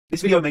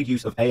This video made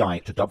use of AI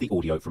to dub the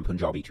audio from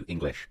Punjabi to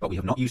English, but we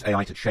have not used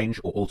AI to change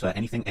or alter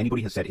anything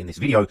anybody has said in this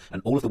video,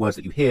 and all of the words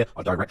that you hear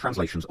are direct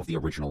translations of the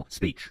original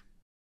speech.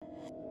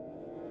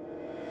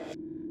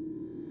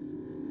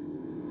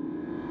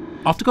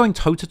 After going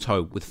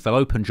toe-to-toe with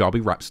fellow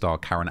Punjabi rap star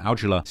Karan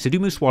Aujla, Sidhu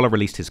Moosewala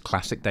released his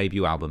classic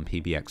debut album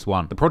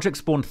PBX1. The project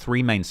spawned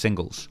three main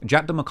singles: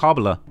 Jat Da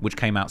Muqabala, which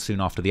came out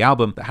soon after the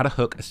album, that had a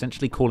hook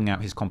essentially calling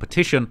out his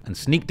competition and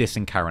sneak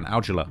dissing Karan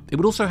Aujla. It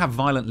would also have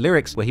violent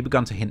lyrics where he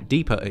began to hint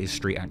deeper at his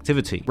street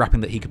activity,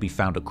 rapping that he could be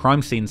found at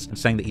crime scenes and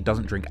saying that he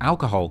doesn't drink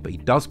alcohol but he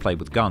does play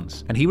with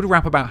guns. And he would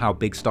rap about how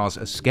big stars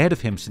are scared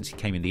of him since he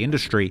came in the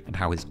industry and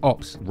how his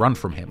ops run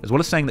from him, as well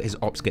as saying that his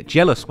ops get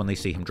jealous when they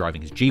see him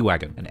driving his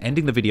G-Wagon, and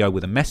ending the video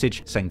with a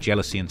message saying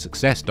jealousy and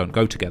success don't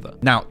go together.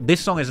 Now,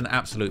 this song is an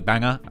absolute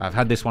banger. I've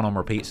had this one on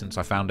repeat since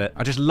I found it.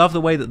 I just love the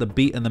way that the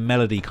beat and the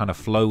melody kind of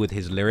flow with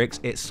his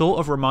lyrics. It sort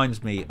of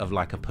reminds me of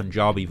like a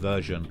Punjabi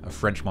version of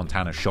French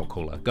Montana's Shot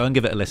Caller. Go and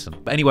give it a listen.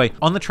 But anyway,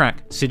 on the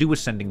track, Sidhu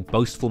was sending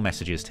boastful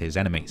messages to his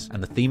enemies,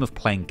 and the theme of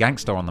playing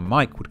gangster on the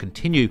mic would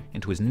continue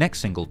into his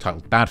next single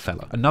titled Bad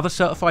Fella, another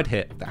certified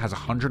hit that has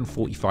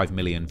 145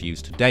 million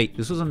views to date.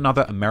 This was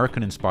another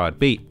American-inspired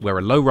beat where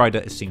a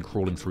lowrider is seen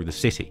crawling through the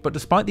city. But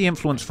despite the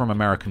influence from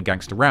American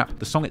gangster rap,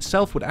 the song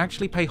itself would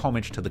actually pay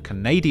homage to the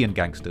Canadian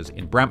gangsters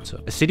in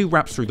Brampton, as Sidhu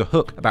raps through the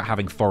hook about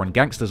having foreign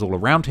gangsters all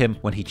around him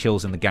when he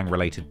chills in the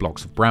gang-related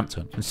blocks of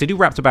Brampton. And Sidhu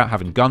rapped about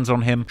having guns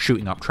on him,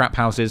 shooting up trap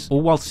houses,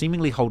 all while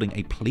seemingly holding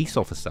a police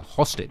officer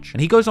hostage.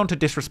 And he goes on to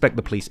disrespect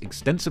the police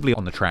extensively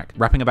on the track,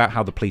 rapping about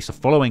how the police are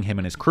following him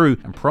and his crew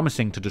and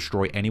promising to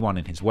destroy anyone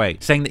in his way,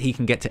 saying that he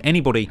can get to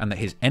anybody and that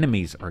his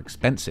enemies are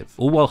expensive,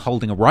 all while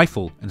holding a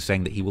rifle and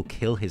saying that he will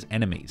kill his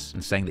enemies,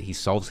 and saying that he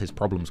solves his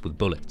problems with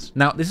bullets.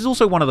 Now, this is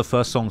also one of the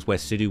first songs where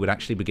Sidhu would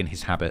actually begin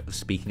his habit of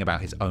speaking about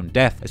his own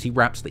death, as he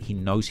raps that he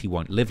knows he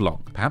won't live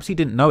long. Perhaps he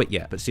didn't know it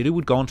yet, but Sidhu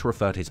would go on to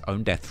refer to his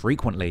own death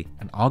frequently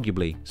and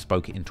arguably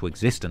spoke it into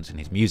existence in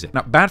his music.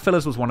 Now, Bad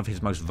Fellas was one of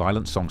his most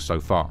violent songs so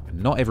far,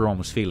 and not everyone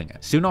was feeling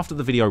it. Soon after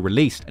the video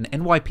released, an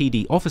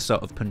NYPD officer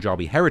of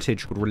Punjabi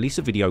heritage would release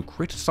a video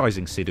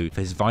criticizing Sidhu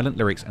for his violent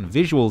lyrics and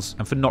visuals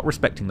and for not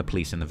respecting the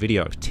police in the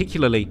video,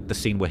 particularly the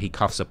scene where he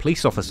cuffs a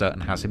police officer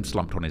and has him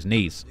slumped on his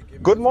knees.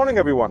 Good morning,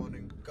 everyone.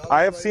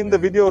 I have seen the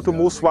video to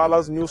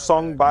Moosewala's new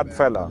song Bad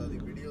Fella.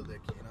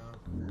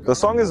 The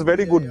song is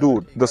very good,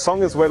 dude. The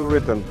song is well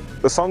written.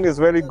 The song is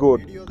very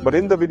good. But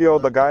in the video,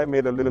 the guy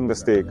made a little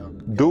mistake.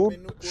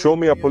 Dude, show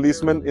me a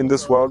policeman in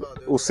this world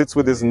who sits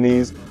with his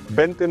knees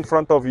bent in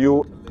front of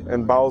you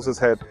and bows his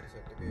head.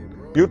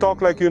 You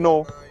talk like you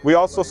know. We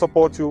also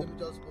support you.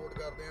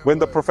 When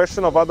the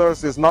profession of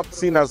others is not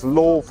seen as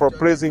low for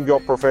praising your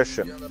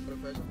profession.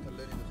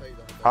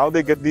 How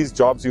they get these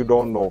jobs, you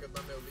don't know.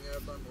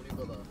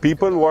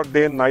 People work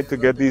day and night to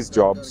get these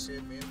jobs,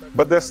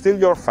 but they're still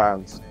your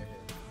fans.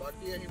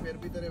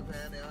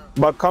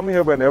 But come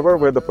here whenever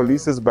where the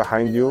police is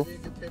behind you.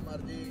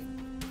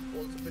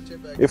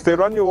 If they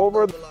run you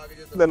over,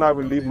 then I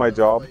will leave my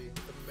job.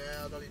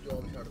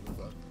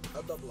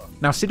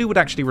 Now, Sidhu would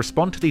actually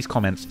respond to these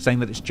comments, saying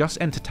that it's just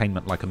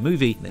entertainment like a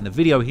movie, and in the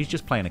video he's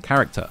just playing a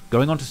character,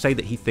 going on to say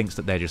that he thinks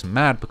that they're just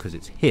mad because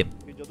it's him.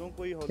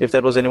 If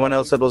there was anyone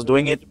else that was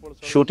doing it,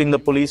 shooting the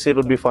police, it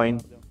would be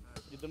fine.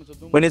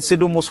 When it's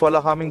Sidhu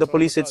Moosewala harming the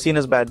police, it's seen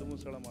as bad.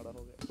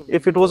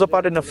 If it was a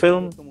part in a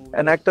film,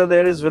 an actor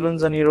there is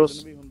villains and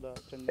heroes.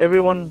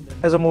 Everyone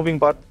has a moving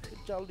part.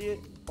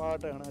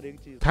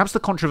 Perhaps the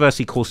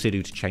controversy caused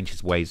Sidhu to change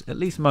his ways, at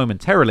least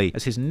momentarily,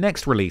 as his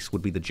next release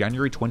would be the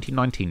January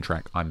 2019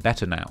 track I'm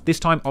Better Now, this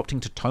time opting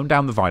to tone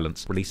down the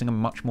violence, releasing a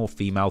much more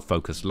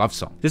female-focused love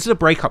song. This is a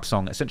breakup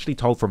song essentially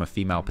told from a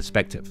female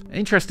perspective.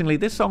 Interestingly,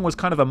 this song was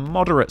kind of a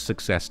moderate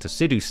success to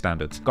Sidhu's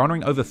standards,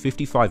 garnering over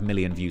 55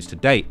 million views to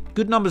date.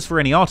 Good numbers for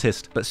any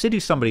artist, but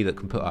Sidhu's somebody that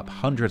can put up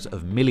hundreds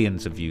of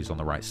millions of views on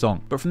the right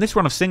song. But from this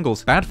run of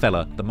singles, Bad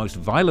Fella, the most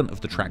violent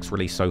of the tracks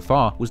released so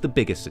far, was the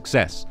biggest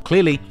success.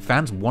 Clearly,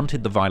 fans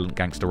wanted the violent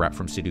gangster rap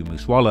from Sidhu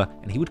Moosewala,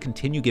 and he would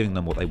continue giving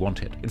them what they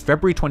wanted. In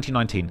February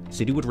 2019,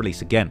 Sidhu would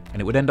release again,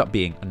 and it would end up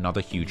being another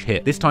huge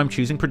hit, this time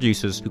choosing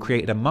producers who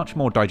created a much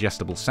more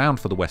digestible sound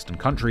for the Western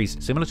countries,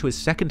 similar to his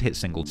second hit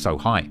single, So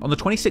High. On the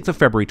 26th of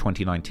February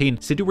 2019,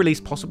 Sidhu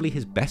released possibly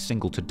his best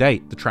single to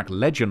date, the track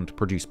Legend,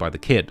 produced by The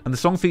Kid, and the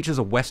song features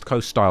a West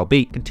Coast style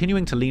beat,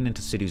 continuing to lean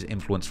into Sidhu's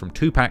influence from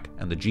Tupac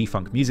and the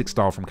G-Funk music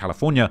style from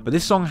California, but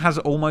this song has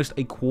almost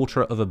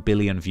 250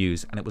 million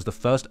views, and it was the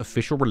first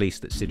official release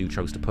that Sidhu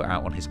chose to put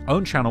out on his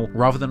own channel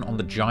rather than on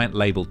the giant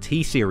label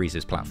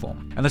T-Series'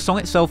 platform. And the song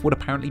itself would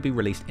apparently be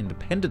released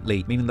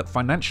independently, meaning that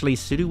financially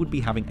Sidhu would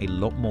be having a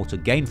lot more to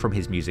gain from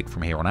his music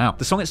from here on out.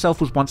 The song itself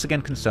was once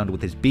again concerned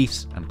with his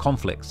beefs and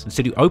conflicts, and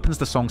Sidhu opens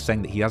the song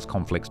saying that he has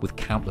conflicts with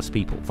countless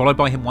people, followed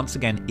by him once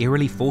again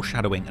eerily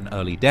foreshadowing an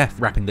early death,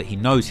 rapping that he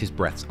knows his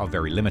breaths are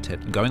very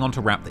limited, and going on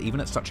to rap that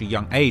even at such a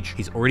young age,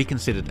 he's already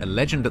considered a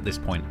legend at this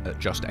point at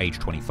just age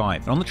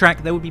 25. And on the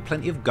track, there would be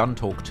plenty of gun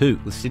talk too,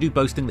 with Sidhu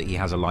boasting that he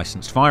has a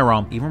licensed firearm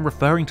firearm, even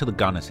referring to the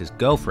gun as his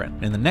girlfriend.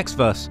 And in the next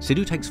verse,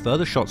 Sidhu takes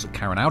further shots at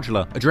Karen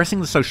Aujla,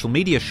 addressing the social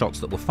media shots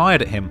that were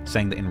fired at him,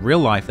 saying that in real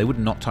life they would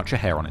not touch a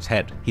hair on his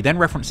head. He then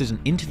references an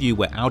interview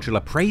where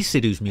Aujla praised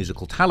Sidhu's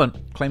musical talent,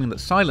 claiming that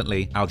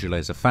silently Aujla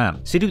is a fan.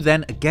 Sidhu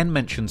then again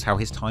mentions how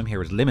his time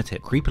here is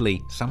limited,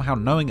 creepily somehow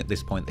knowing at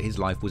this point that his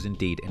life was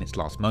indeed in its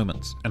last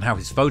moments, and how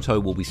his photo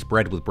will be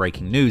spread with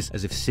breaking news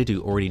as if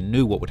Sidhu already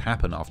knew what would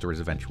happen after his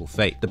eventual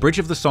fate. The bridge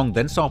of the song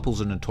then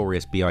samples a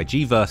notorious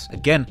B.I.G. verse,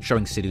 again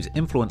showing Sidhu's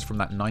influence from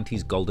that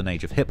 90s golden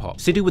age of hip-hop.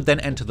 Sidhu would then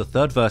enter the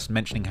third verse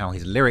mentioning how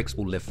his lyrics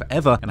will live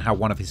forever and how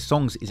one of his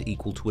songs is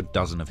equal to a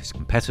dozen of his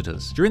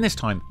competitors. During this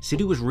time,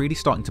 Sidhu was really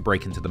starting to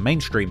break into the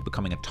mainstream,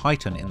 becoming a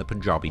titan in the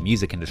Punjabi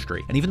music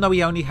industry. And even though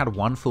he only had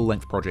one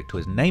full-length project to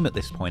his name at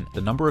this point,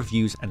 the number of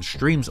views and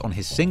streams on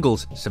his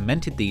singles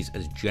cemented these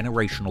as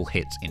generational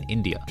hits in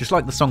India. Just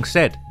like the song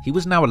said, he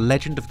was now a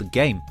legend of the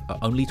game at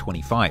only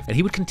 25, and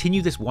he would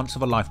continue this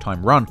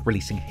once-of-a-lifetime run,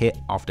 releasing hit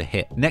after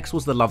hit. Next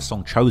was the love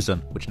song Chosen,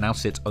 which now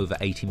sits over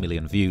 80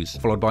 million views,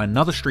 followed by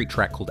another street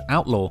track called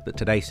Outlaw that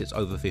today sits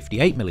over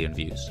 58 million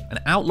views. And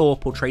Outlaw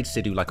portrayed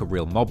Sidhu like a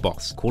real mob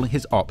boss, calling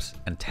his ops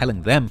and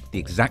telling them the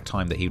exact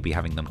time that he would be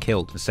having them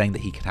killed, and saying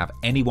that he could have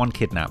anyone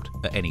kidnapped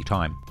at any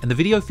time. And the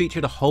video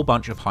featured a whole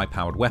bunch of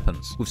high-powered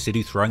weapons, with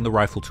Sidhu throwing the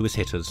rifle to his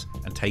hitters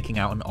and taking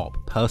out an op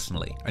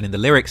personally. And in the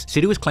lyrics,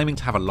 Sidhu is claiming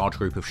to have a large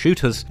group of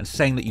shooters and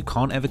saying that you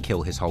can't ever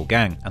kill his whole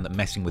gang, and that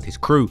messing with his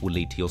crew will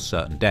lead to your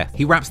certain death.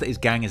 He raps that his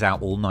gang is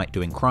out all night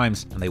doing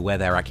crimes, and they wear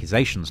their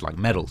accusations like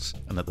medals,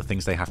 and that the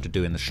things they have to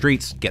do in the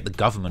streets get the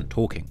government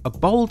talking. A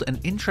bold and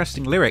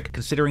interesting lyric,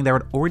 considering there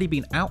had already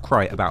been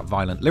outcry about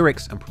violent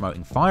lyrics and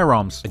promoting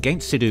firearms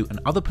against Sidhu and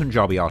other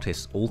Punjabi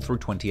artists all through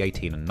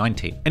 2018 and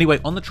 19. Anyway,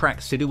 on the track,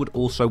 Sidhu would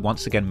also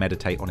once again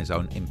meditate on his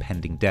own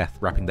impending death,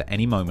 rapping that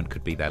any moment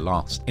could be their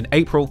last. In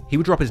April, he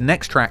would drop his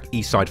next track,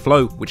 East Side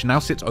Flow, which now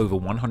sits over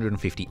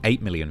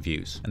 158 million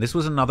views. And this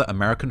was another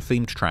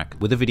American-themed track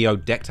with a video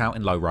decked out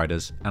in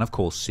lowriders and of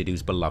course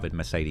Sidhu's beloved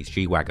Mercedes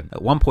G-Wagon.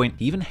 At one point,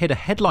 he even hid a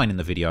headline in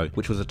the video,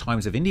 which was a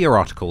Times of India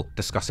article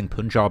discussing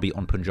Punjabi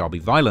on Punjabi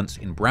violence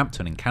in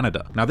Brampton in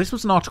Canada. Now, this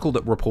was an article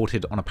that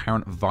reported on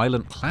apparent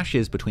violent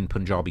clashes between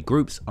Punjabi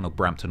groups on a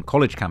Brampton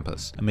college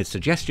campus, amid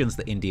suggestions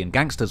that Indian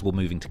gangsters were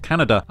moving to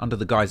Canada under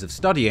the guise of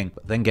studying,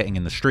 but then getting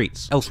in the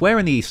streets. Elsewhere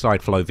in the East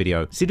Side Flow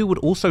video, Sidhu would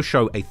also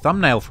show a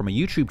thumbnail from a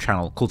YouTube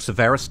channel called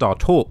Savera Star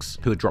Talks,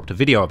 who had dropped a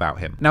video about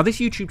him. Now, this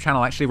YouTube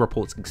channel actually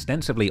reports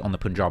extensively on the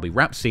Punjabi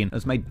rap scene and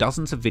has made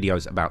dozens of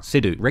videos about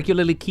Sidhu,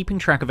 regularly keeping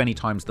track of any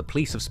times the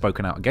police have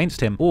spoken out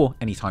against him or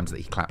any times that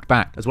he clapped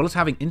back, as well as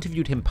having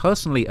interviewed him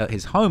personally at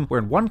his home, where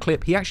in one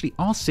clip he actually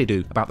asked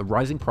Sidhu about the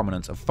rising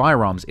prominence of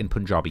firearms in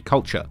Punjabi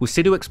culture, with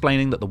Sidhu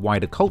explaining that the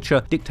wider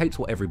culture dictates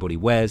what everybody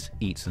wears,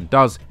 eats and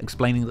does,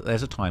 explaining that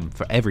there's a time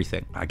for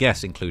everything, I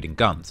guess including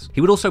guns.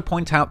 He would also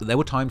point out that there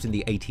were times in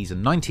the 80s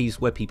and 90s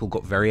where people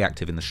got very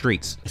active in the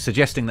streets,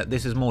 suggesting that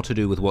this is more to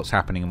do with what's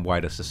happening in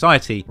wider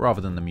society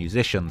rather than the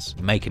musicians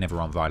making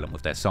everyone violent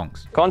with their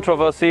songs.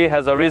 Controversy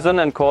has arisen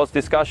and caused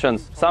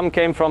discussions. Some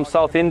came from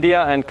South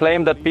India and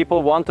claim that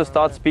people want to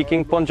start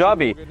speaking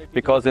Punjabi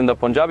because in the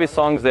Punjabi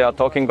songs they are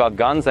talking about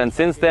guns, and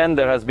since then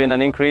there has been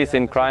an increase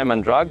in crime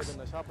and drugs.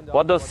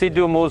 What does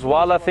Sidhu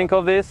Moosewala think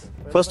of this?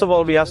 First of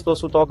all, we ask those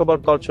who talk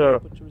about culture,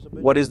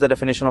 what is the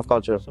definition of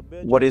culture?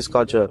 What is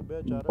culture?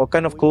 What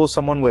kind of clothes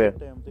someone wears?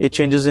 It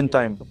changes in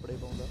time.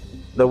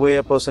 The way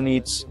a person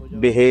eats,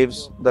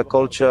 behaves, the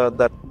culture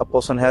that a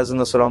person has in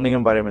the surrounding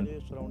environment.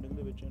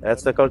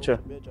 That's the culture.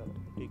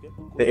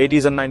 The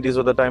 80s and 90s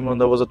were the time when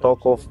there was a talk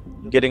of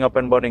getting up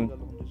and burning.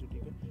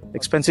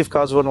 Expensive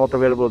cars were not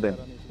available then.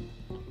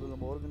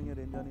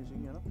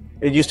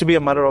 It used to be a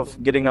matter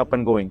of getting up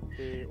and going.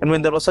 And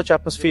when there was such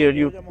atmosphere,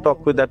 you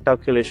talk with that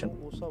calculation.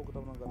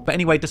 But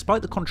anyway,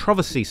 despite the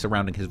controversy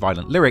surrounding his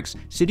violent lyrics,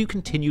 Sidhu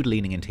continued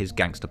leaning into his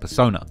gangster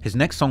persona. His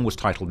next song was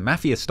titled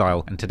Mafia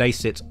Style and today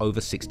sits over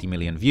 60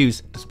 million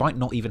views, despite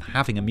not even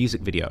having a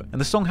music video.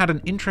 And the song had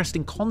an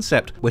interesting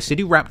concept where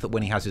Sidhu rapped that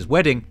when he has his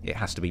wedding, it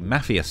has to be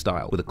Mafia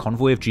style, with a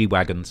convoy of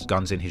G-Wagons,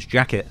 guns in his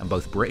jacket, and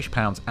both British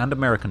pounds and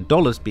American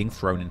dollars being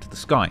thrown into the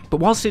sky.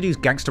 But while Sidhu's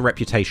gangster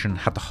reputation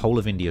had the whole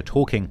of India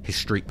talking, his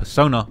street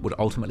persona would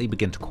ultimately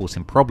begin to cause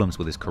him problems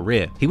with his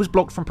career. He was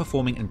blocked from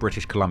performing in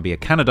British Columbia,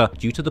 Canada,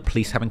 due to the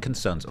police having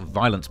concerns of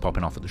violence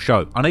popping off at the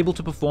show. Unable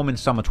to perform in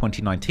summer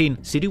 2019,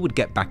 Sidhu would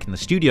get back in the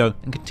studio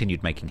and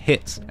continued making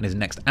hits, and his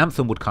next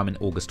anthem would come in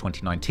August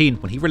 2019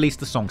 when he released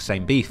the song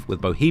Same Beef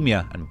with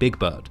Bohemia and Big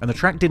Bird. And the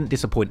track didn't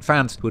disappoint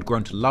fans who had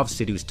grown to love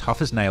Sidhu's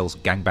tough as nails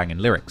gangbanging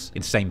lyrics.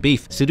 In Same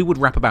Beef, Sidhu would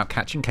rap about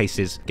catching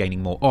cases,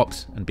 gaining more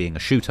ops, and being a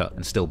shooter,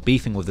 and still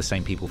beefing with the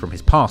same people from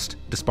his past,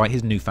 despite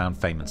his newfound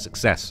fame and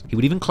success. He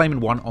would even claim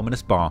in one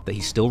ominous bar that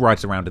he still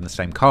rides around in the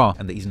same car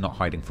and that he's not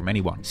hiding from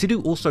anyone.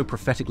 Sidhu also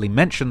prophetically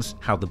mentions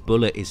how how the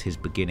bullet is his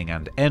beginning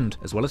and end,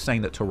 as well as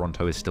saying that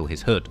Toronto is still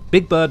his hood.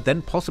 Big Bird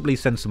then possibly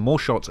sends some more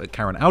shots at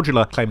Karen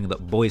Aujala, claiming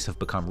that boys have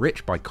become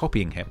rich by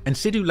copying him. And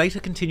Sidhu later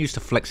continues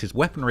to flex his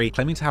weaponry,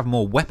 claiming to have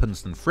more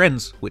weapons than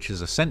friends, which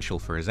is essential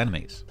for his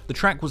enemies. The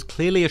track was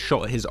clearly a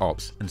shot at his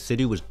ops, and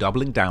Sidhu was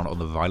doubling down on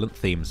the violent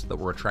themes that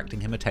were attracting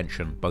him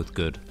attention, both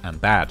good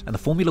and bad. And the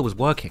formula was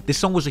working. This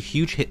song was a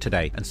huge hit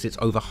today and sits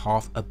over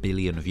 500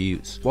 million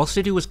views. While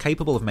Sidhu was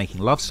capable of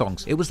making love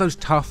songs, it was those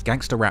tough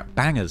gangster rap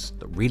bangers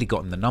that really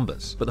got him the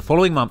numbers. But the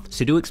following month,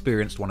 Sidhu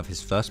experienced one of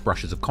his first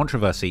brushes of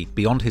controversy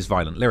beyond his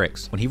violent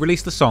lyrics when he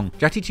released the song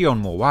Jati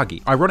Jion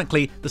Morwagi.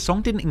 Ironically, the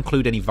song didn't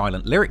include any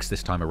violent lyrics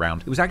this time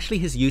around. It was actually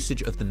his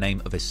usage of the name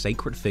of a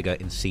sacred figure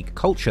in Sikh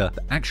culture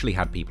that actually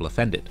had people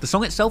offended. The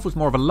song itself was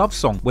more of a love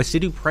song where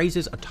Sidhu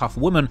praises a tough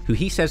woman who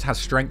he says has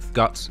strength,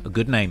 guts, a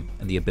good name,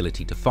 and the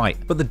ability to fight.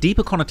 But the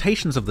deeper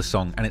connotations of the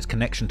song and its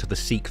connection to the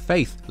Sikh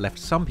faith left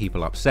some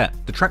people upset.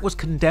 The track was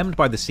condemned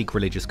by the Sikh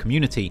religious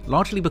community,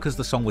 largely because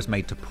the song was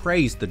made to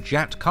praise the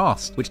Jat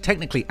caste, which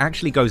technically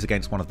actually goes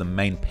against one of the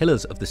main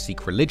pillars of the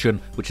Sikh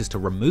religion, which is to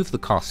remove the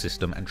caste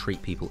system and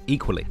treat people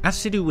equally. As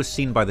Sidhu was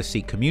seen by the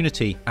Sikh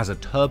community as a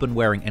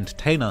turban-wearing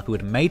entertainer who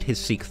had made his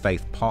Sikh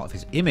faith part of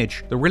his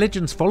image, the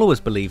religion's followers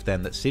believed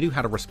then that Sidhu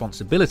had a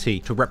responsibility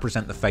to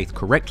represent the faith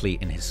correctly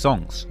in his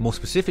songs. More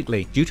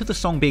specifically, due to the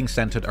song being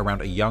centered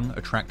around a young,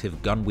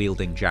 attractive,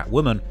 gun-wielding Jat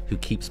woman who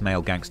keeps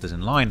male gangsters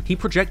in line, he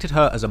projected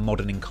her as a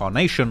modern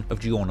incarnation of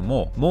Giorna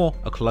Moore. Moore,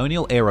 a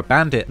colonial-era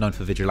bandit known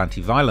for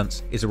vigilante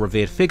violence, is a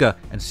revered figure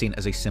and seen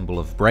as a symbol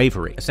of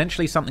bravery,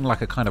 essentially something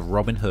like a kind of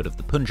Robin Hood of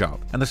the Punjab.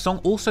 And the song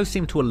also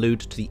seemed to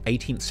allude to the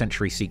 18th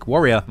century Sikh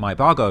warrior, Mai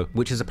Bhago,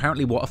 which is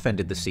apparently what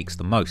offended the Sikhs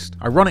the most.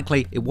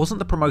 Ironically, it wasn't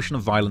the promotion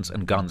of violence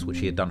and guns which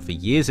he had done for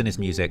years in his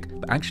music,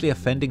 but actually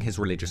offending his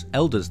religious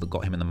elders that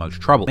got him in the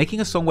most trouble.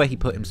 Making a song where he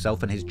put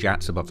himself and his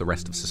Jats above the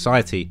rest of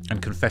society,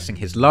 and confessing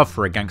his love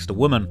for a gangster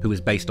woman who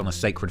is based on a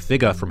sacred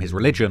figure from his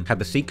religion, had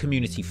the Sikh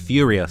community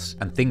furious,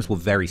 and things were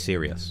very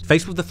serious.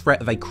 Faced with the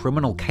threat of a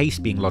criminal case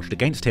being lodged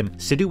against him,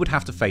 Sidhu would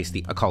have to face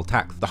the Akal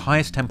Takht, the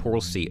highest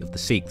temporal seat of the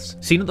Sikhs.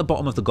 Seen at the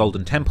bottom of the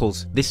golden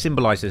temples, this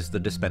symbolizes the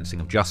dispensing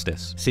of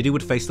justice. Sidhu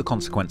would face the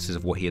consequences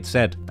of what he had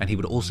said, and he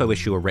would also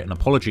issue a written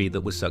apology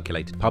that was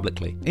circulated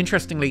publicly.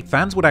 Interestingly,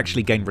 fans would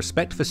actually gain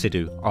respect for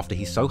Sidhu after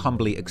he so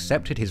humbly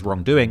accepted his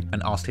wrongdoing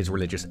and asked his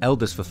religious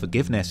elders for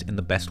forgiveness in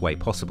the best way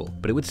possible.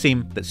 But it would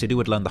seem that Sidhu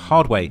had learned the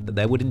hard way that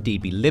there would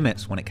indeed be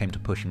limits when it came to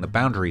pushing the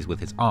boundaries with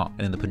his art,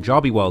 and in the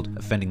Punjabi world,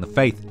 offending the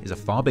faith is a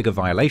far bigger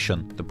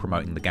violation than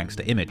promoting the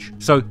gangster image.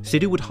 So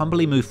Sidhu would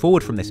humbly move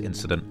forward from this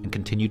incident and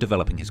continue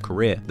developing his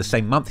career. The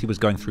same month he was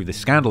going through this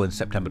scandal in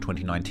September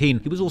 2019,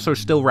 he was also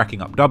still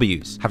racking up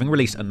W's, having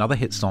released another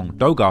hit song,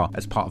 Dogar,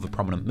 as part of a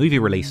prominent movie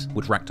release,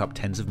 which racked up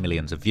tens of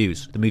millions of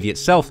views. The movie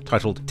itself,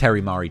 titled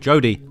Terry Mari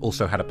Jodi,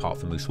 also had a part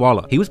for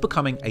Moosewala. He was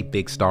becoming a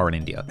big star in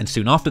India, and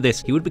soon after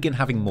this, he would begin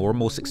having more and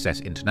more success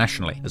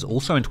internationally, as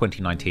also in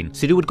 2019,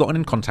 Sidhu had gotten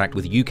in contact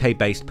with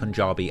UK-based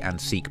Punjabi and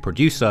Sikh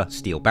producer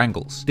Steel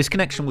Bangles. This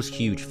connection was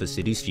huge for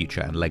Sidhu's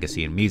future and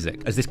legacy in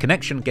music, as this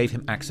connection gave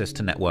him access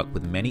to network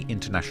with many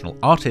international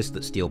artists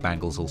that Steel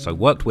Bangles also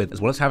worked with,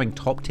 as well as having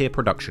top-tier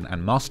production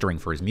and mastering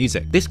for his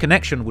music. This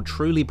connection would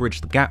truly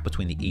bridge the gap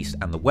between the East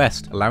and the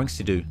West, allowing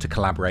Sidhu to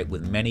collaborate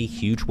with many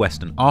huge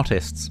Western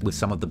artists with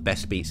some of the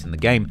best beats in the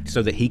game,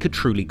 so that he could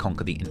truly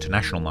conquer the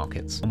international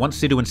markets. And once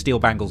Sidhu and Steel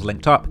Bangles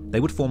linked up, they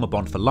would form a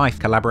bond for life,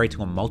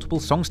 collaborating on multiple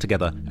songs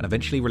together and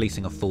eventually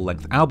releasing a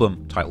full-length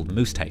album titled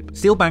Moose Tape.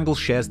 Steel Bangles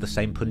shares the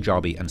same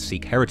Punjabi and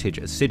Sikh heritage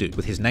as Sidhu,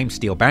 with his name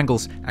Steel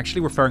Bangles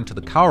actually referring to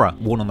the Kara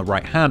worn on the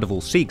right hand of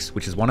all Sikhs,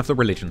 which is one of the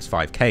religion's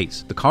 5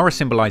 Ks. The Kara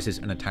symbolizes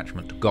an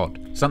attachment to God,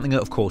 something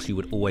that of course you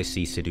would always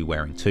see Sidhu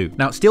wearing too.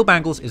 Now, Steel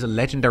Bangles is a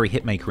legendary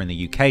hitmaker in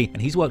the UK,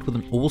 and he's worked with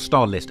an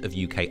all-star list of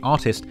UK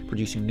artists,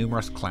 producing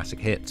numerous classic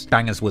hits,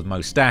 bangers with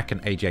Mo Stack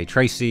and AJ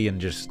Tracey, and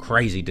just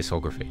crazy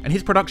discography. And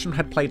his production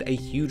had played a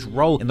huge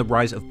role in the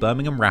rise of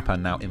Birmingham rapper,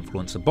 now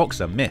influencer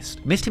boxer,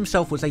 Mist. Mist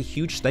himself was a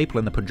huge staple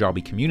in the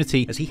Punjabi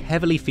community, as he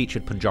heavily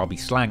featured Punjabi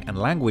slang and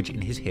language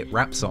in his hit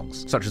rap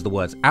songs, such as the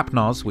words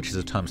Apnars, which is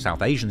a term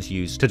South Asians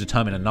use to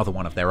determine another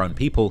one of their own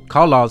people,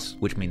 Kalas,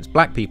 which means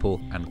black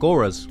people, and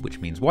Goras, which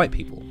means white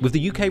people. With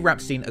the UK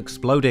rap scene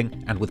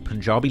exploding, and with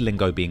Punjabi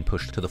lingo being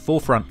pushed to the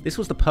forefront, this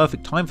was the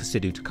perfect time for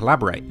Sidhu to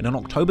collaborate, and in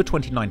October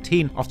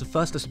 2019, after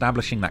first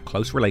establishing that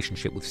close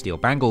relationship with Steel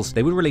Bangles,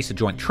 they would release a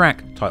joint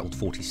track titled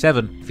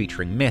 47,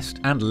 featuring Mist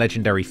and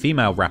legendary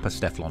female rapper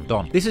Stefflon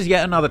Don. This is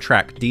yet another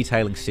track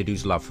detailing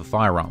Sidhu's love for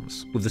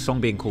firearms, with the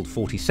song being called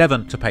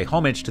 47 to pay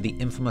homage to the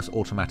infamous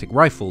automatic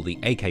rifle, the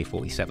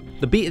AK-47.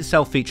 The beat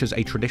itself features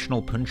a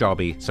traditional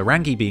Punjabi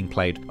sarangi being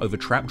played over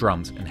trap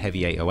drums and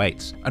heavy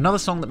 808s. Another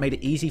song that made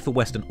it easy for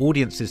Western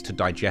audiences to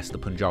digest the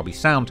Punjabi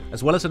sound,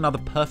 as well as another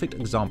perfect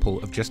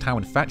example of just how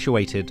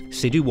infatuated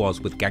Sidhu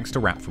was with gangster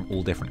rap from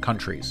all different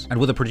countries. And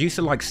with a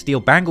producer like Steel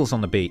Bangles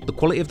on the beat, the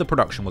quality of the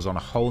production was on a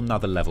whole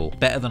nother level,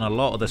 better than a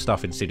lot of the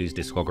stuff in Sidhu's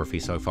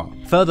discography so far.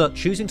 Further,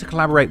 choosing to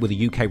collaborate with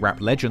the UK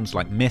rap legends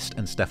like Mist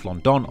and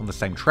Stefflon Don on the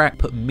same track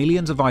put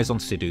millions of eyes on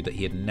Sidhu that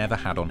he had never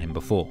had on him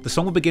before. The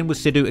song will begin with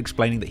Sidhu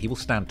explaining that he will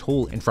stand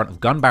tall in front of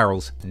gun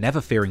barrels,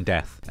 never fearing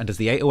death. And as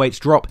the 808s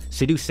drop,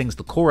 Sidhu sings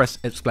the chorus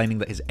explaining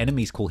that his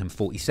enemies call him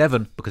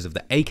 47 because of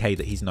the AK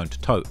that he's known to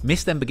tote.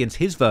 Mist then begins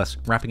his verse,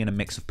 rapping in a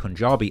mix of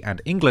Punjabi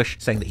and English,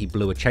 saying that he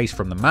blew a chase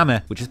from the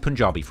Mame, which is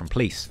Punjabi from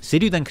police.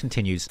 Sidhu then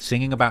continues,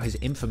 singing about his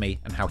infamy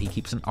and how he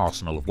keeps an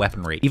arsenal of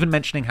weaponry, even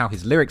mentioning how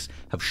his lyrics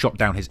have shot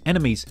down his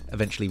enemies,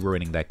 eventually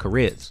ruining their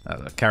careers.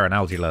 Karen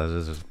Algila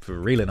is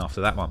reeling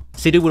after that one.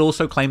 Sidhu would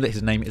also claim that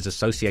his name is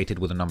associated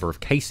with a number of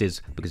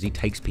cases because he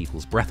takes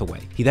people's breath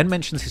away. He then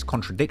mentions his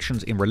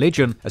contradictions in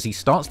religion as he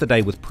starts the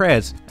day with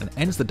prayers and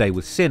ends the day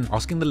with sin,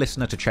 asking the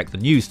listener to check the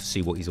news to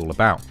see what he's all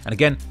about. And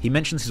again, he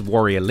mentions his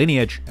warrior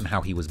lineage and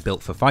how he was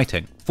built for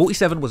fighting.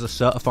 47 was a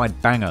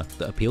certified banger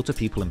that appealed to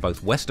people in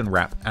both Western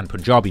rap and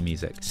Punjabi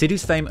music.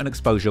 Sidhu's fame and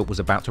exposure was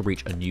about to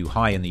reach a new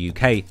high in the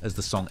UK as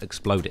the song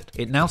exploded.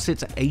 It now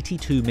sits at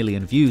 82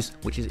 million views,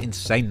 which is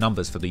insane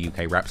numbers for the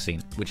UK rap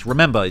scene, which,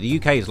 remember, the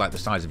UK is like the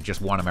size of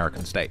just one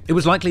American state. It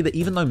was likely that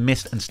even though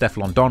Mist and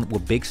Stefflon Don were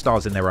big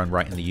stars in their own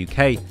right in the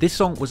UK, this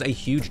song was a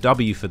huge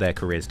W for their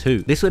careers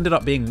too. This ended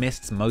up being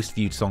Mist's most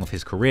viewed song of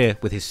his career,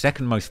 with his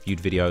second most viewed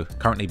video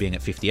currently being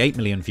at 58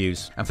 million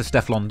views, and for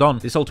Stefflon Don,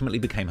 this ultimately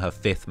became her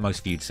fifth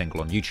most viewed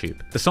single on YouTube.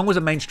 The song was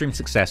a mainstream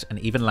success and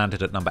even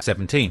landed at number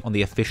 17 on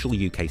the official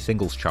UK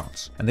singles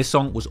charts. And this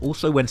song was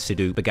also when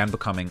Sidhu began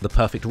becoming the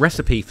perfect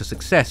recipe for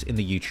success in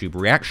the YouTube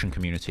reaction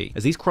community.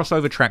 As these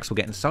crossover tracks were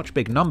getting such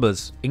big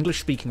numbers,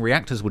 English-speaking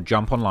reactors would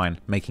jump online,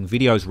 making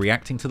videos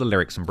reacting to the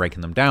lyrics and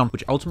breaking them down,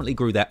 which ultimately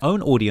grew their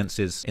own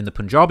audiences in the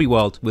Punjabi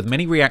world, with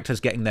many reactors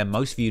getting their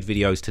most viewed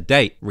videos to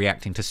date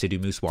reacting to Sidhu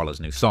Moosewala's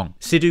new song.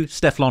 Sidhu,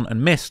 Stefflon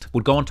and Mist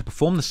would go on to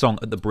perform the song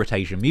at the Brit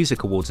Asia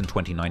Music Awards in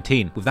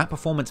 2019, with that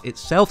performance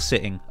itself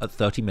sitting at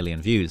 30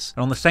 million views.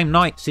 And on the same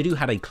night, Sidhu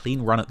had a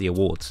clean run at the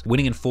awards,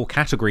 winning in 4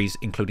 categories,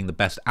 including the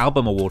Best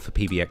Album Award for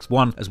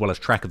PBX1, as well as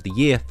Track of the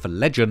Year for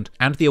Legend,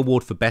 and the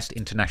award for Best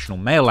International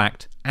Male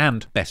Act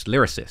and Best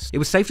Lyricist. It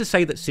was safe to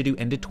say that Sidhu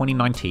ended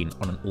 2019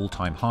 on an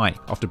all-time high,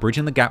 after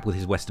bridging the gap with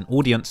his Western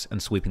audience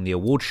and sweeping the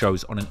award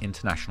shows on an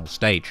international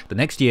stage. The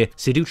next year,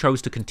 Sidhu chose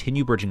to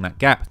continue bridging that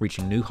gap,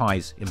 reaching new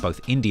highs in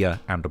both India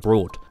and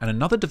abroad. And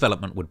another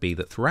development would be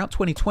that throughout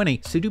 2020,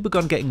 Sidhu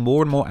began getting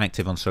more and more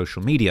active on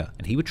social media,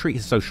 and he would treat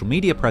his social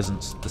media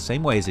presence the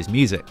same way as his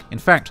music. In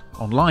fact,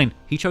 online,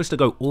 he chose to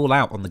go all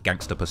out on the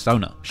gangster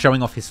persona,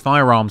 showing off his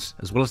firearms,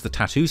 as well as the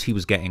tattoos he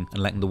was getting,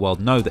 and letting the world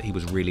know that he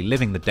was really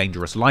living the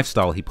dangerous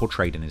lifestyle he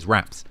portrayed in his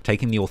raps,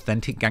 taking the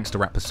authentic gangster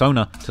rap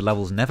persona to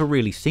levels never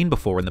really seen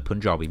before in the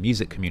Punjabi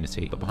music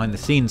community. But behind the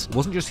scenes, it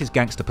wasn't just his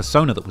gangster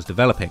persona that was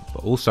developing,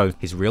 but also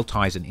his real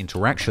ties and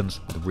interactions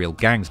with real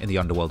gangs in the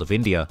underworld of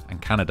India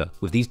and Canada,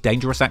 with these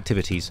dangerous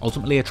activities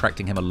ultimately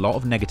attracting him a lot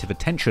of negative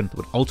attention that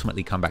would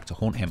ultimately come back to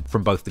haunt him,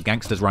 from both the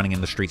gangsters running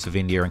in the streets of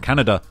India and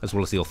Canada, as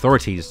well as the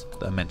authorities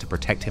that are meant to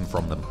protect him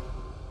from them.